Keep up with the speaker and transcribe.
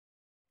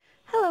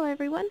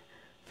everyone.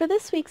 For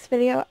this week's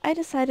video, I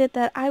decided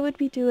that I would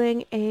be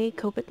doing a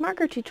Copic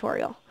Marker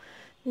tutorial.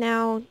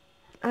 Now,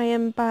 I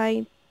am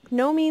by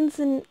no means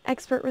an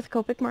expert with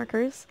Copic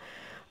Markers.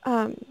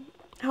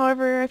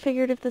 However, I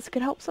figured if this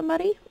could help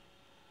somebody,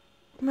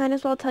 might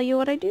as well tell you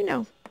what I do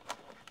know.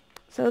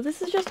 So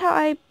this is just how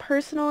I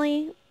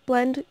personally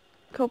blend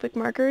Copic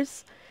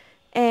Markers,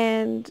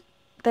 and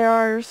there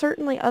are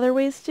certainly other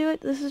ways to do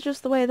it. This is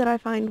just the way that I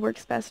find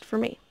works best for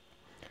me.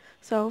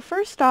 So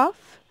first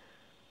off,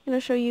 I'm going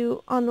to show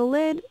you on the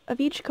lid of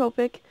each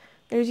Copic,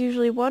 there's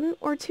usually 1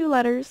 or 2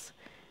 letters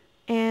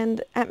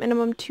and at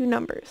minimum 2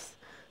 numbers.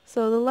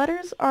 So the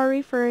letters are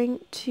referring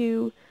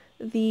to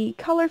the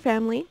color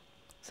family.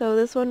 So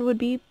this one would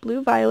be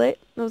blue-violet.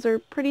 Those are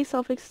pretty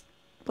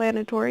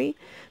self-explanatory.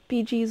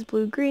 BG is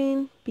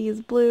blue-green, B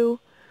is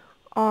blue,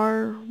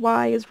 R,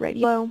 Y is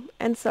red-yellow,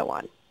 and so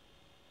on.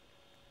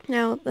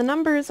 Now the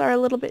numbers are a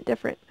little bit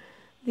different.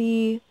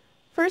 The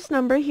first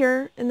number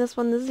here, in this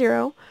one, the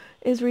 0,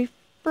 is referring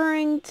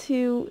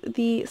to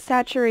the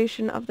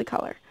saturation of the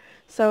color.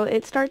 So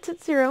it starts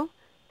at 0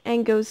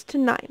 and goes to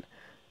 9.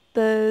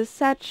 The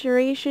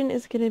saturation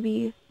is going to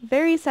be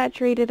very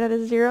saturated at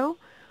a 0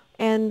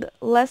 and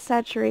less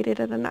saturated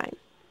at a 9.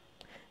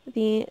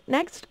 The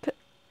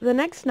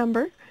next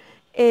number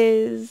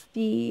is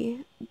the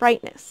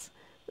brightness.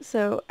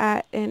 So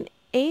at an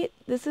 8,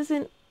 this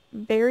isn't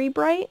very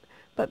bright,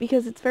 but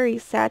because it's very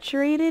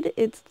saturated,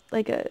 it's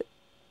like a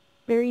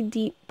very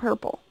deep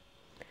purple.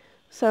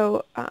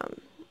 So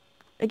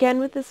again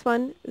with this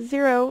one,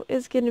 0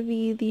 is going to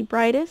be the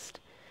brightest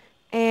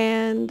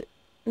and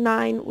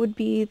 9 would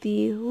be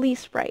the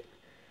least bright.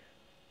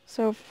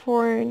 So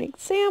for an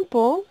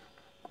example,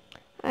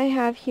 I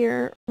have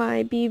here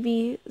my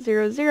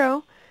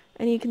BV00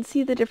 and you can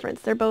see the difference.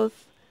 They're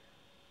both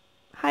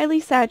highly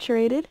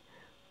saturated,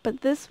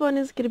 but this one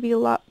is going to be a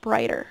lot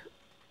brighter.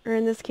 Or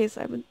in this case,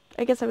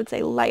 I guess I would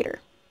say lighter.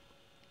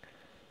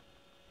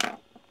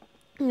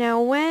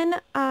 Now when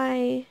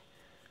I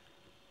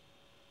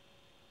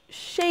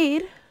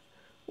shade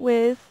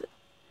with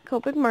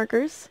Copic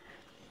Markers,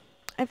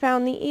 I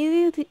found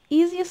the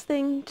easiest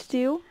thing to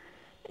do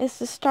is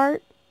to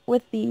start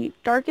with the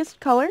darkest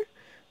color,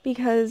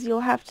 because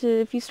you'll have to,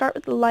 if you start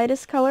with the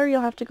lightest color,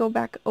 you'll have to go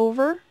back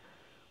over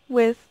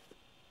with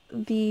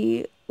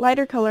the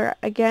lighter color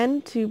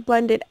again to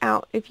blend it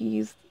out if you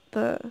use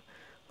the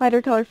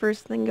lighter color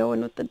first, then go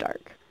in with the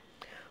dark.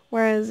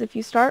 Whereas if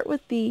you start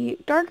with the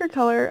darker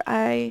color,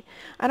 I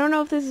don't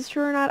know if this is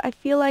true or not, I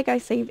feel like I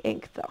save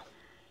ink though.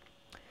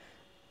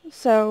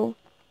 So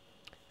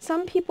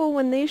some people,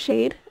 when they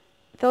shade,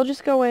 they'll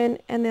just go in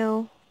and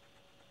they'll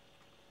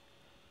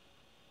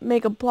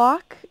make a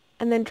block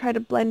and then try to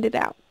blend it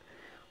out.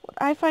 What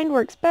I find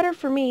works better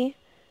for me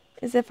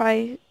is if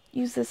I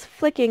use this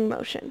flicking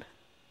motion.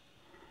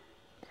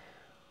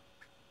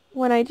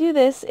 When I do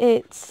this,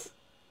 it's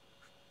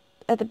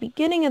at the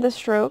beginning of the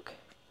stroke,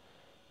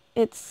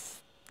 it's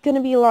going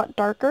to be a lot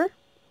darker,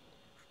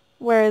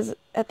 whereas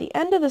at the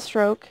end of the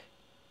stroke,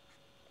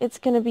 it's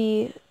going to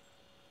be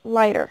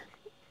lighter,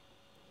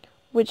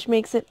 which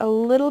makes it a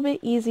little bit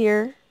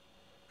easier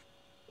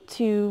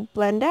to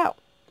blend out.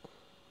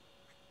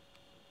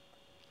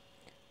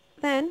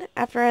 Then,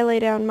 after I lay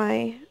down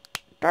my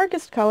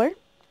darkest color,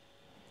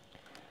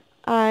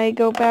 I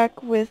go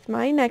back with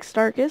my next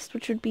darkest,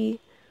 which would be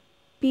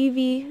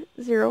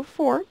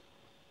BV04,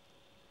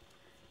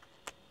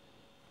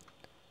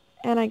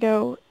 and I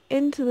go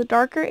into the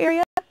darker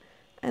area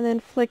and then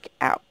flick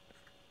out.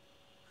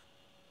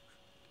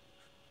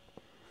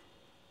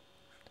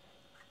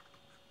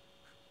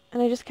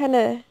 And I just kind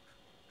of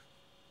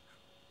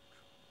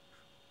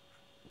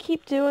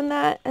keep doing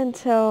that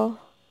until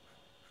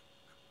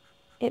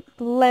it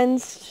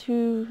blends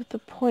to the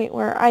point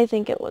where I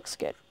think it looks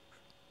good.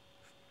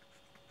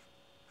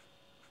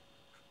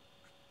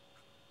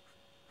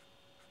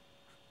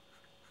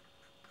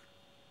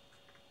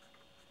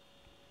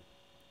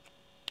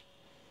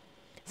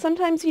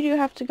 Sometimes you do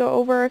have to go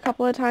over a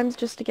couple of times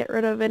just to get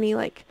rid of any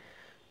like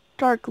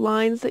dark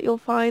lines that you'll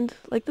find.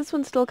 Like this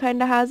one still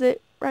kind of has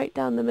it right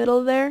down the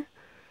middle there,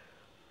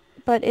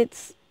 but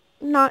it's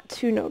not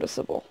too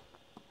noticeable.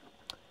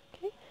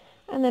 Okay,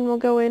 and then we'll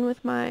go in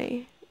with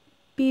my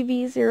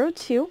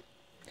BV02,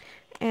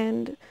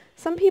 and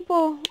some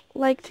people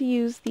like to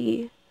use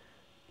the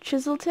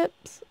chisel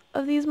tips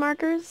of these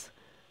markers.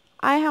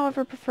 I,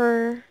 however,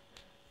 prefer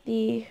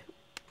the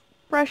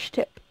brush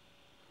tip.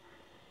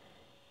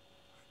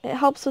 It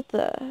helps with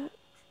the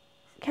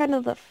kind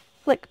of the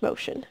flick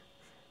motion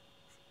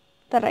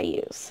that I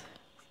use.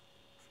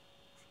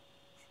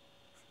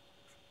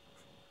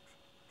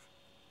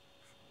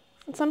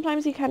 And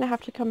sometimes you kind of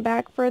have to come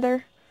back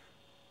further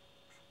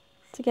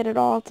to get it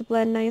all to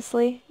blend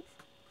nicely.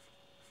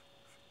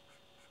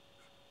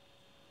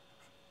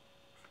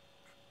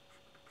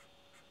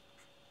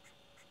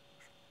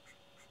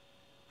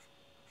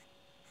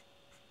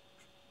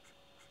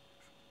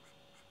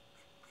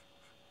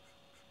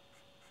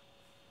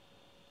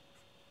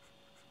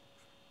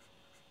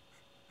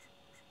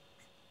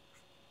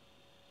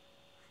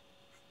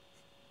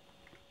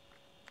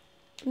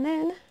 And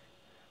then,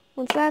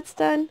 once that's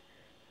done,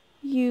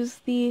 use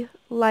the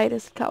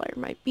lightest color,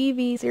 my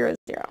BV00.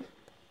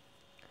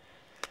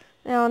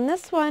 Now on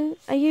this one,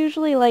 I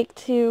usually like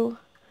to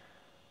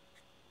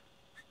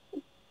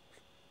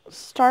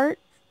start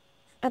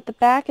at the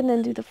back and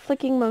then do the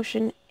flicking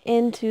motion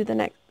into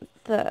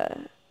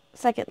the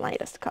second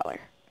lightest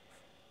color.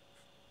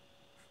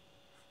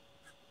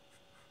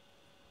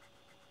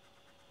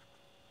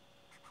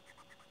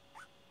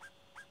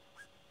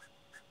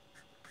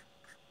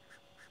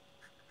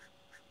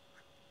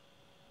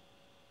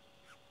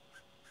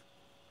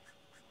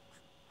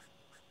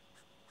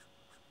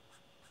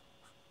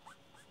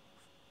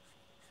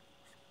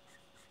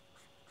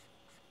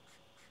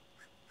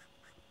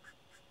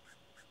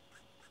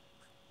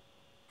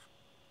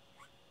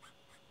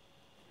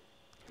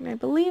 And I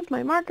believe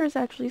my marker's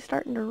actually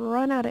starting to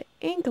run out of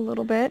ink a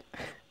little bit.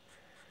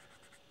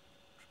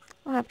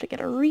 I'll have to get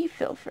a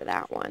refill for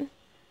that one.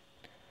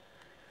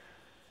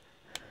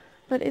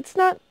 But it's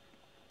not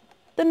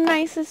the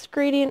nicest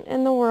gradient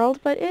in the world,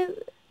 but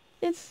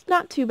it's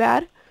not too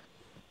bad.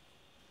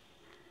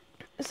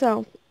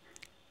 So,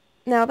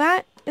 now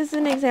that is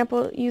an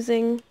example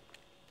using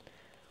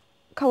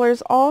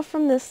colors all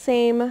from the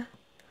same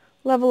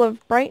level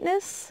of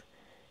brightness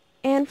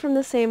and from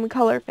the same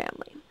color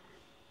family.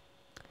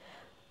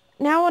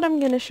 Now what I'm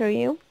going to show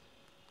you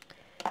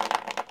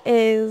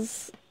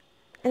is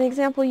an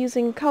example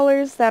using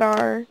colors that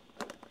are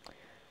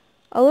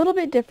a little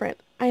bit different.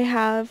 I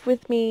have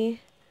with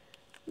me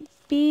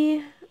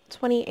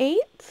B28,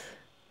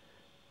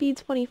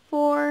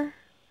 B24,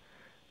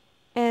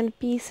 and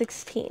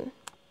B16.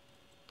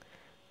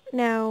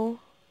 Now,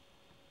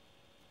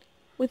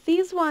 with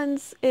these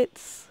ones,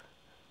 it's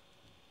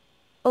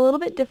a little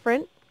bit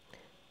different.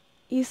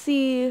 You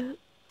see,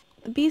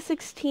 the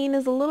B16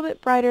 is a little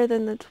bit brighter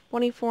than the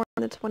 24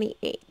 and the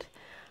 28.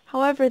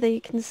 However, they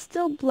can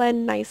still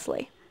blend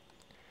nicely.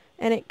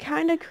 And it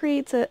kind of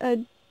creates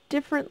a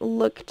different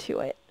look to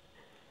it.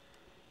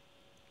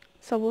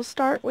 So we'll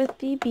start with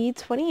the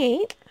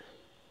B28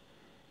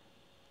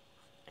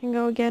 and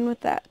go again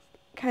with that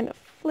kind of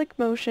flick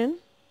motion.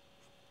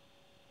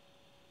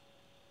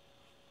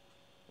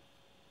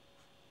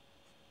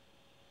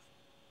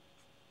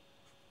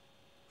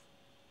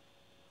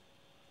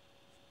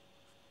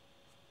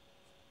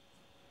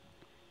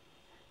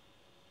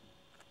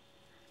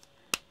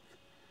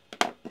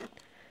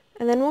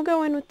 And then we'll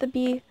go in with the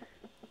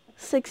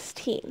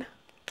B16.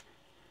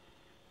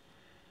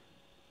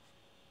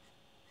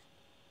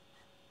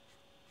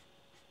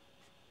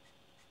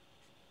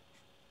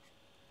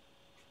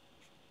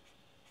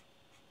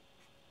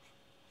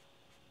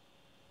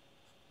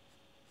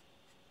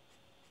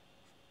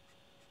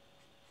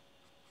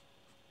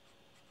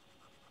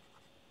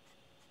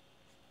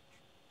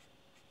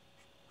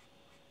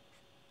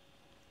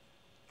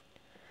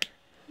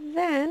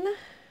 Then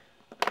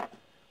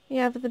we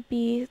have the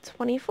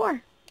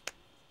B24.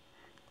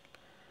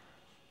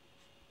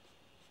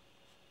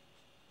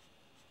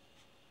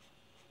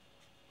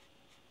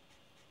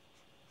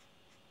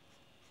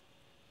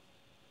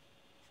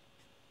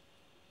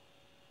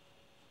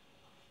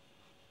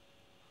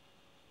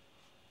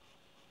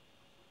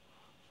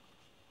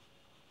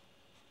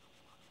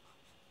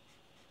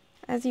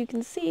 As you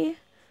can see,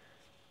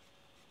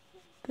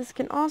 this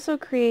can also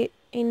create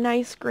a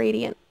nice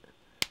gradient.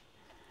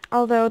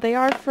 Although they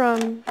are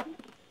from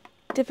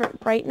different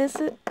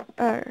brightnesses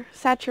or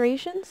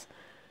saturations,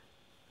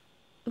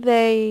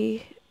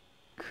 they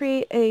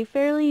create a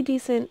fairly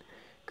decent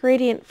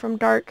gradient from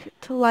dark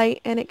to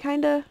light, and it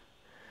kind of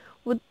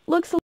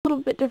looks a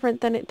little bit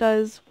different than it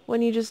does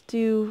when you just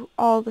do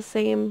all the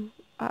same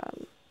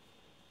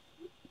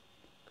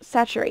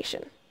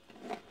saturation.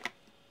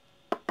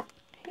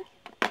 Okay.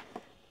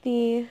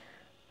 The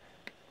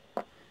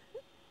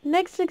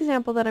next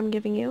example that I'm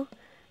giving you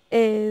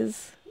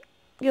is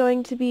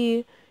going to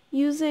be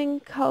using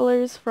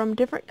colors from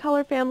different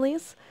color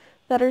families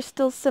that are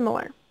still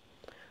similar.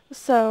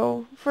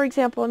 So, for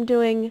example, I'm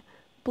doing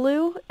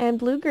blue and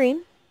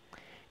blue-green,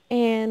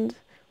 and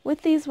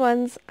with these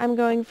ones, I'm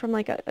going from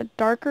like a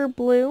darker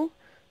blue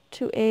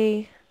to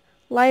a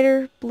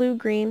lighter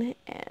blue-green,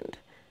 and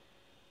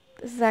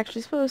this is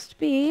actually supposed to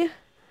be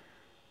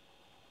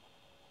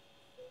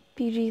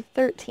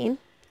PG-13,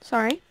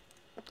 sorry.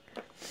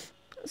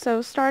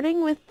 So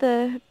starting with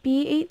the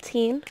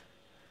B18,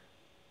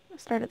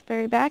 start at the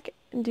very back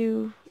and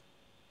do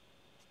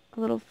a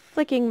little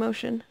flicking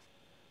motion.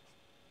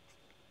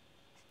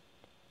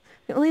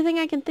 The only thing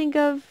I can think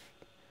of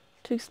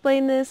to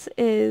explain this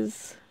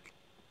is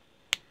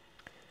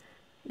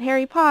in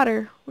Harry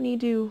Potter, when you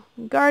do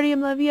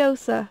Wingardium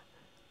Leviosa,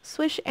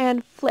 swish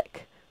and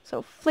flick.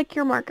 So flick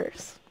your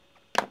markers.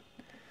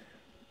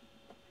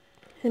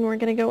 And we're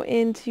going to go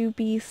into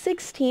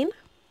B16.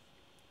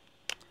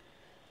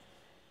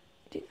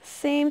 Do the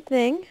same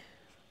thing.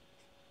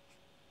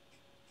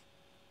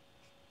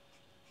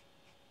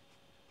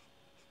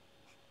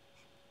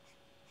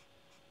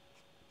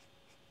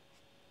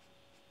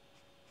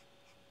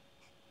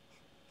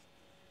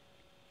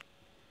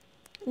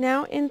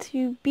 Now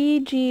into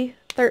BG13.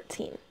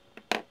 13.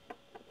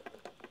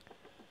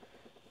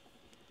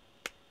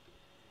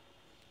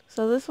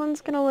 So this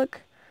one's going to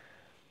look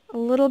a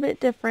little bit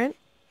different.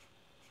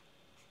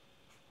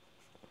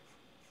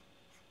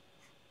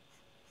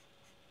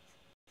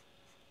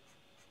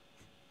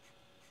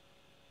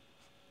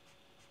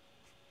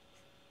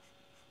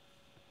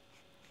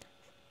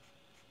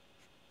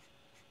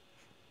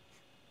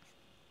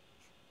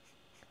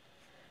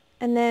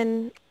 And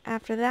then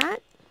after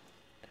that,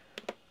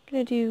 I'm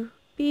going to do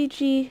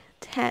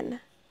BG10.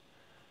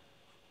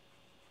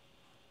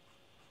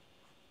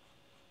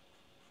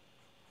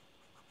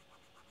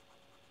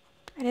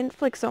 I didn't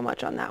flick so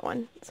much on that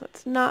one, so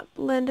it's not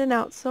blending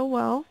out so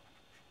well.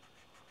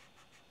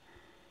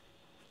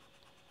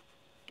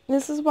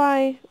 This is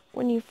why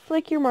when you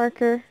flick your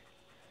marker,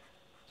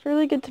 it's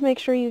really good to make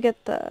sure you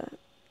get the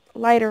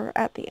lighter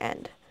at the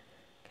end,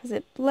 because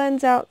it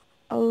blends out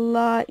a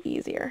lot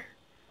easier.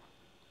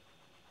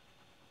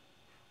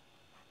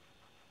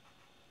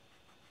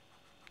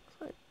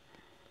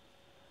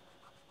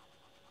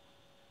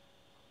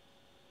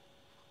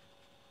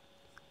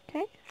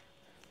 Okay.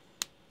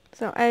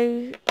 So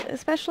I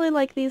especially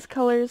like these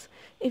colors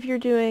if you're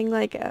doing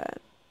like a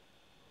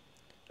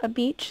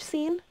beach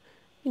scene.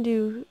 You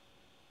do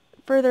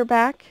further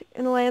back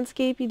in the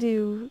landscape, you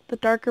do the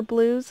darker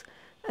blues,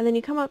 and then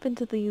you come up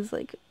into these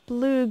like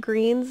blue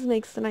greens,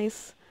 makes a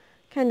nice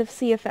kind of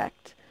sea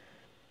effect.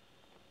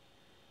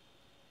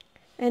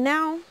 And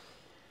now,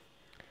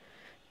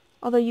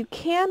 although you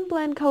can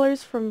blend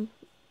colors from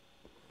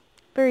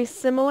very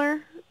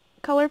similar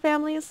color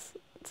families,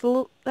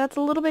 that's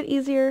a little bit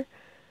easier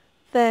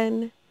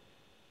than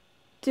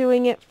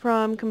doing it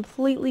from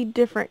completely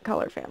different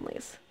color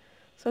families.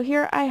 So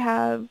here I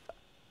have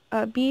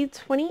a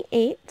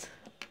B28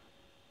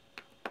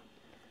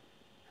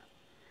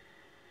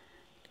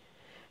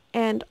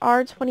 and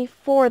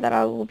R24 that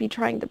I will be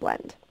trying to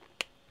blend.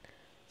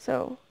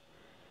 So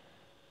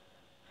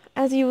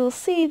as you will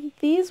see,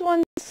 these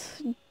ones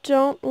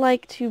don't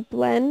like to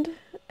blend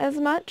as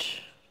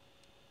much.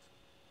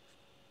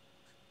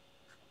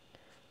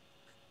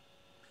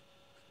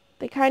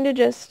 They kind of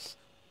just,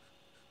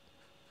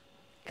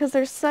 because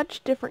they're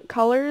such different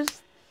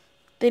colors,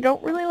 they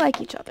don't really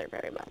like each other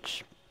very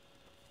much.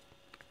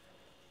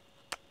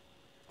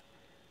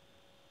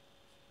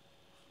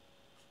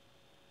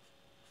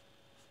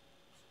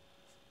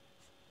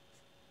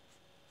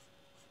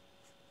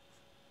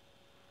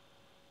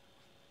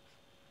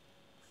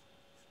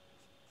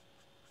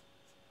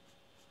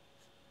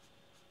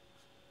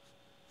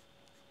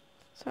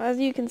 So as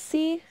you can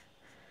see,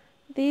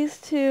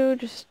 these two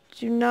just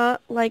do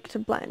not like to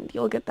blend.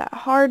 You'll get that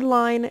hard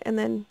line and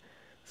then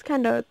it's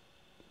kind of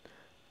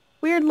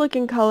weird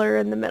looking color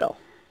in the middle.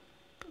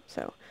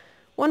 So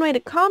one way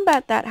to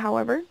combat that,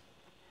 however,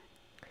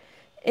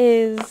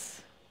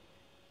 is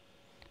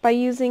by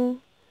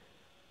using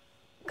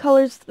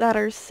colors that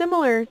are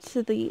similar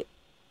to the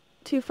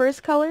two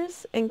first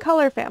colors in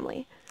color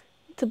family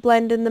to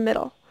blend in the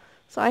middle.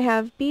 So I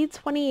have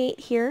B28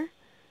 here,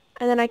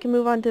 and then I can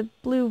move on to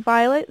blue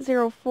violet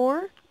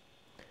 04,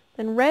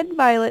 then red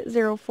violet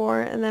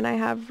 04, and then I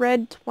have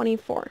red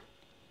 24.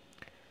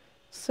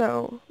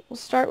 So we'll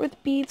start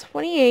with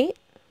B28.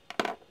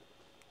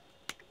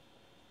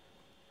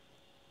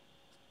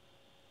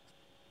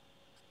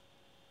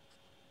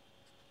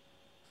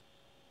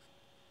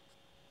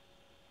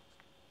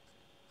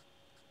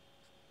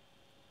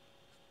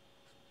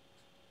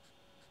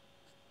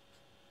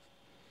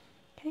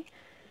 Okay.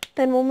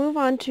 Then we'll move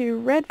on to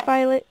red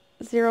violet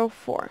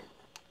 04.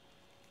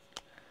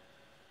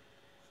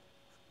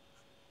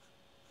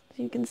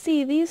 So you can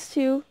see these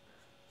two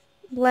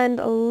blend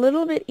a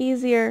little bit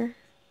easier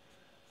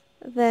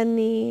than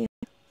the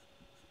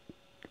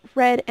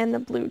red and the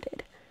blue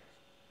did.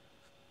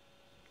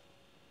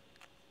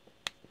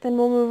 Then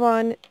we'll move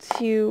on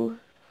to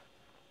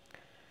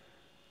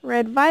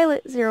red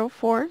violet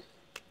 04.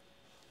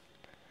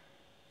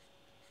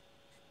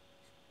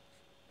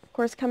 Of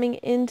course, coming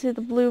into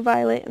the blue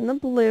violet and the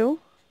blue,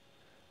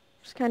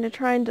 just kind of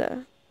trying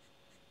to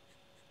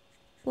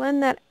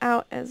blend that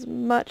out as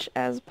much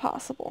as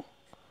possible.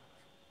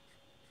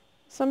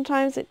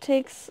 Sometimes it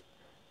takes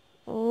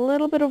a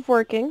little bit of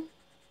working.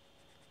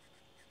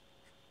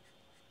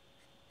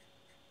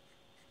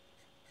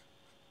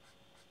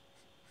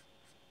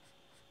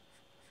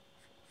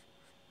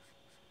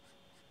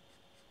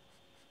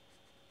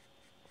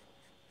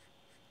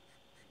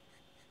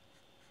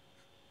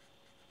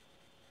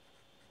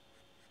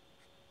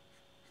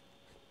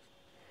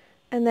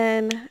 And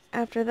then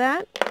after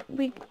that,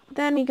 we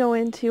go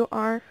into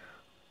our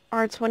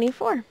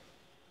R24.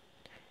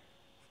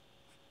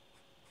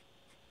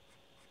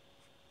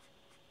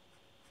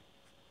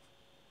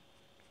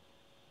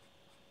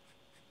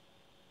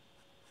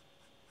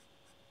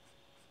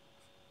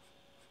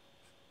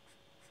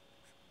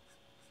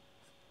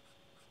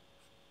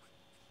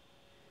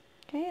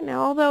 Okay,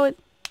 now although it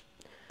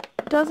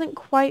doesn't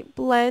quite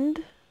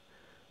blend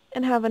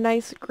and have a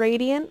nice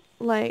gradient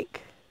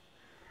like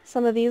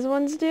some of these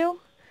ones do,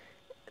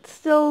 it's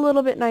still a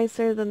little bit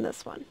nicer than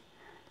this one.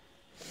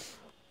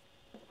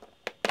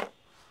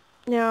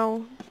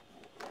 Now,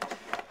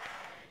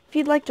 if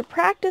you'd like to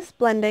practice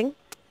blending,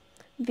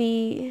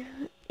 the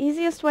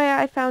easiest way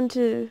I found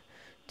to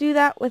do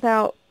that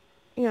without,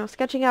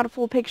 sketching out a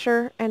full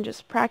picture and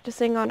just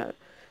practicing on a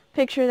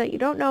picture that you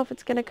don't know if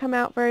it's going to come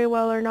out very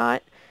well or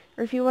not,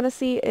 or if you want to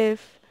see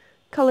if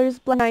colors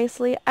blend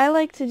nicely, I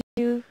like to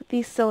do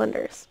these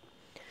cylinders.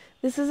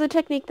 This is a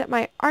technique that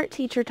my art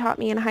teacher taught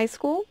me in high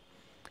school.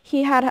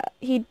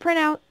 He'd print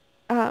out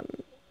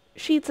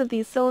sheets of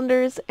these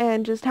cylinders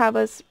and just have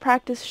us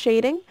practice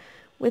shading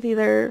with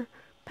either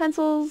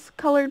pencils,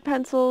 colored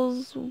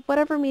pencils,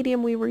 whatever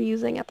medium we were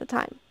using at the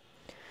time.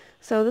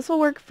 So this will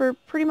work for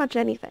pretty much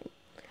anything.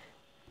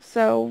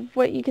 So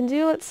what you can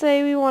do, let's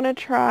say we want to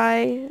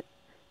try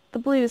the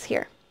blues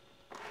here.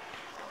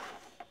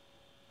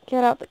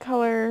 Get out the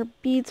color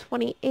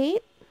B28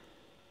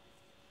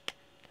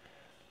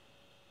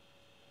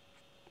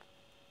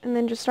 and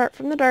then just start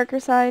from the darker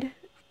side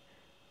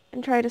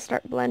and try to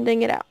start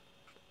blending it out.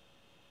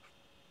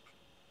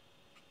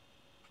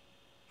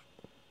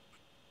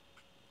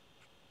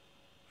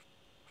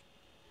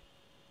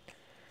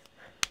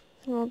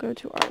 And we'll go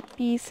to our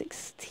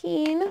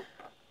B16.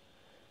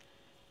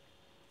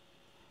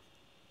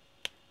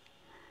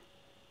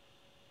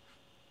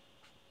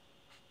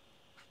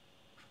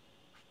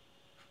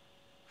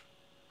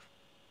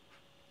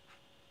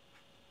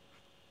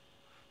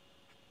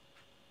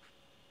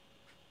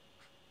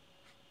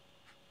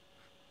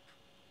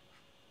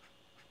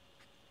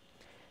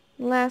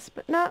 Last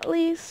but not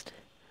least,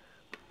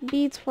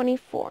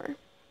 B24.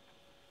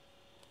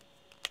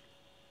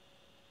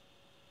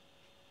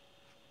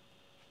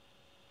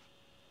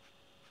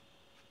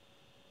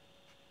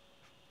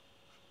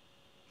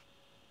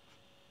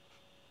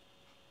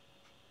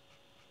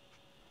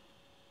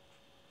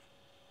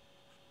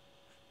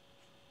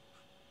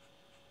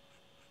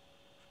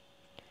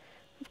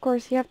 Of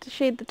course, you have to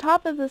shade the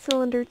top of the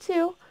cylinder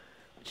too,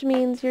 which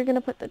means you're going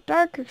to put the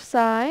darker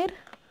side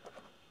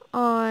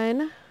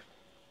on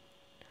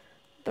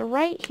the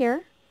right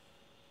here,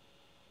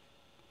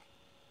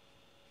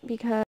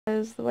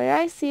 because the way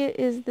I see it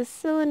is the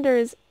cylinder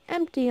is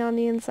empty on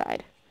the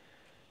inside,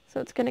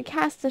 so it's going to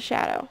cast a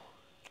shadow.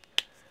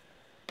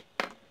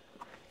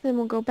 Then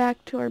we'll go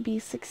back to our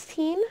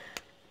B16.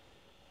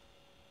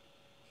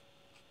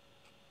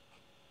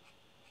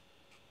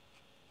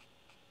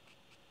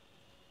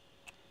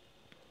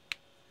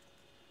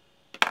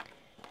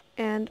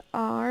 And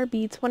our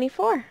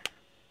B24.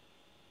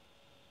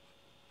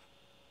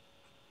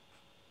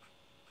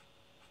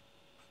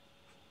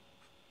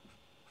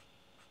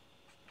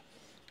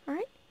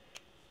 Alright,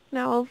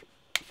 now I'll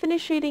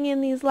finish shading in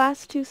these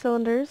last two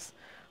cylinders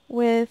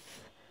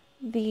with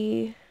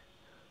the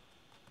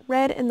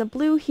red and the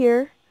blue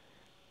here,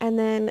 and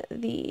then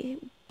the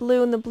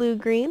blue and the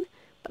blue-green,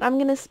 but I'm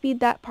going to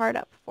speed that part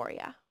up for you.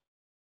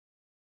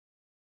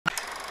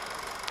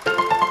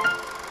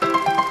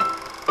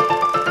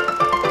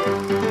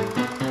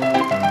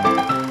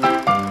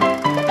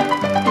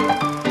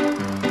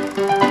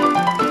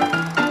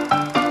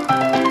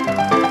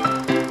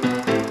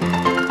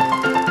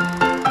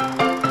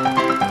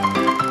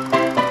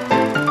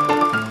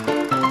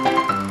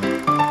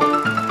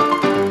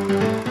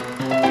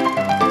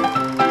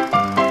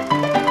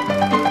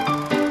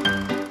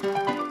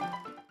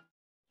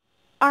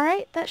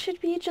 Alright, that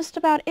should be just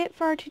about it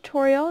for our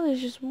tutorial.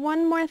 There's just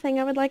one more thing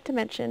I would like to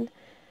mention.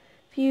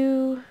 If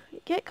you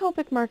get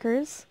Copic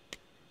markers,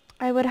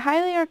 I would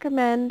highly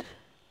recommend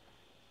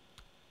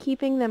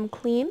keeping them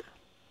clean.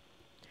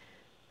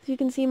 As you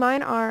can see,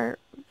 mine are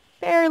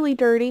fairly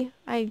dirty.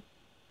 I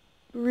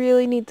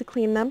really need to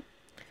clean them.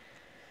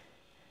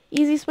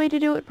 Easiest way to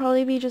do it would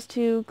probably be just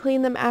to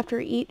clean them after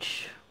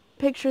each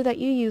picture that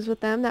you use with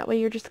them. That way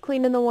you're just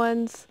cleaning the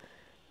ones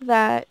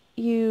that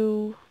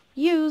you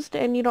used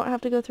and you don't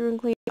have to go through and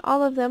clean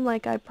all of them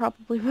like I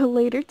probably will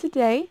later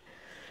today.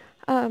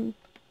 The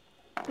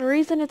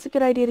reason it's a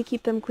good idea to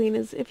keep them clean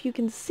is, if you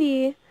can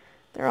see,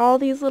 there are all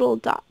these little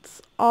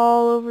dots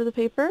all over the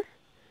paper,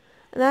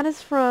 and that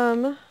is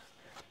from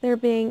there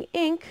being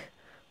ink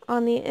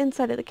on the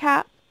inside of the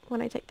cap.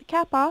 When I take the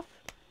cap off,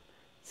 it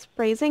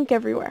sprays ink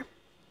everywhere.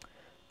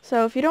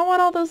 So if you don't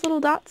want all those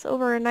little dots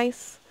over a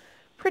nice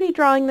pretty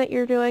drawing that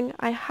you're doing,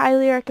 I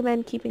highly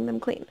recommend keeping them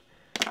clean.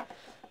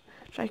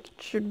 I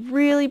should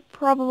really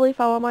probably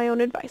follow my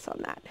own advice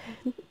on that.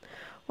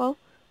 Well,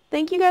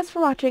 thank you guys for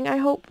watching. I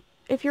hope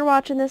if you're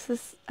watching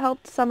this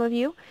helped some of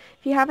you.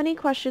 If you have any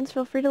questions,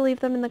 feel free to leave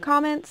them in the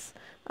comments.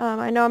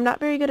 I know I'm not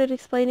very good at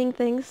explaining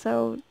things,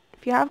 so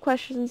if you have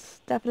questions,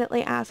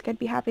 definitely ask. I'd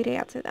be happy to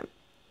answer them.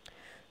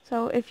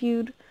 So if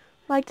you'd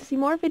like to see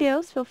more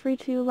videos, feel free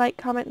to like,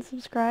 comment, and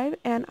subscribe,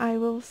 and I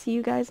will see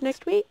you guys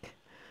next week.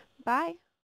 Bye!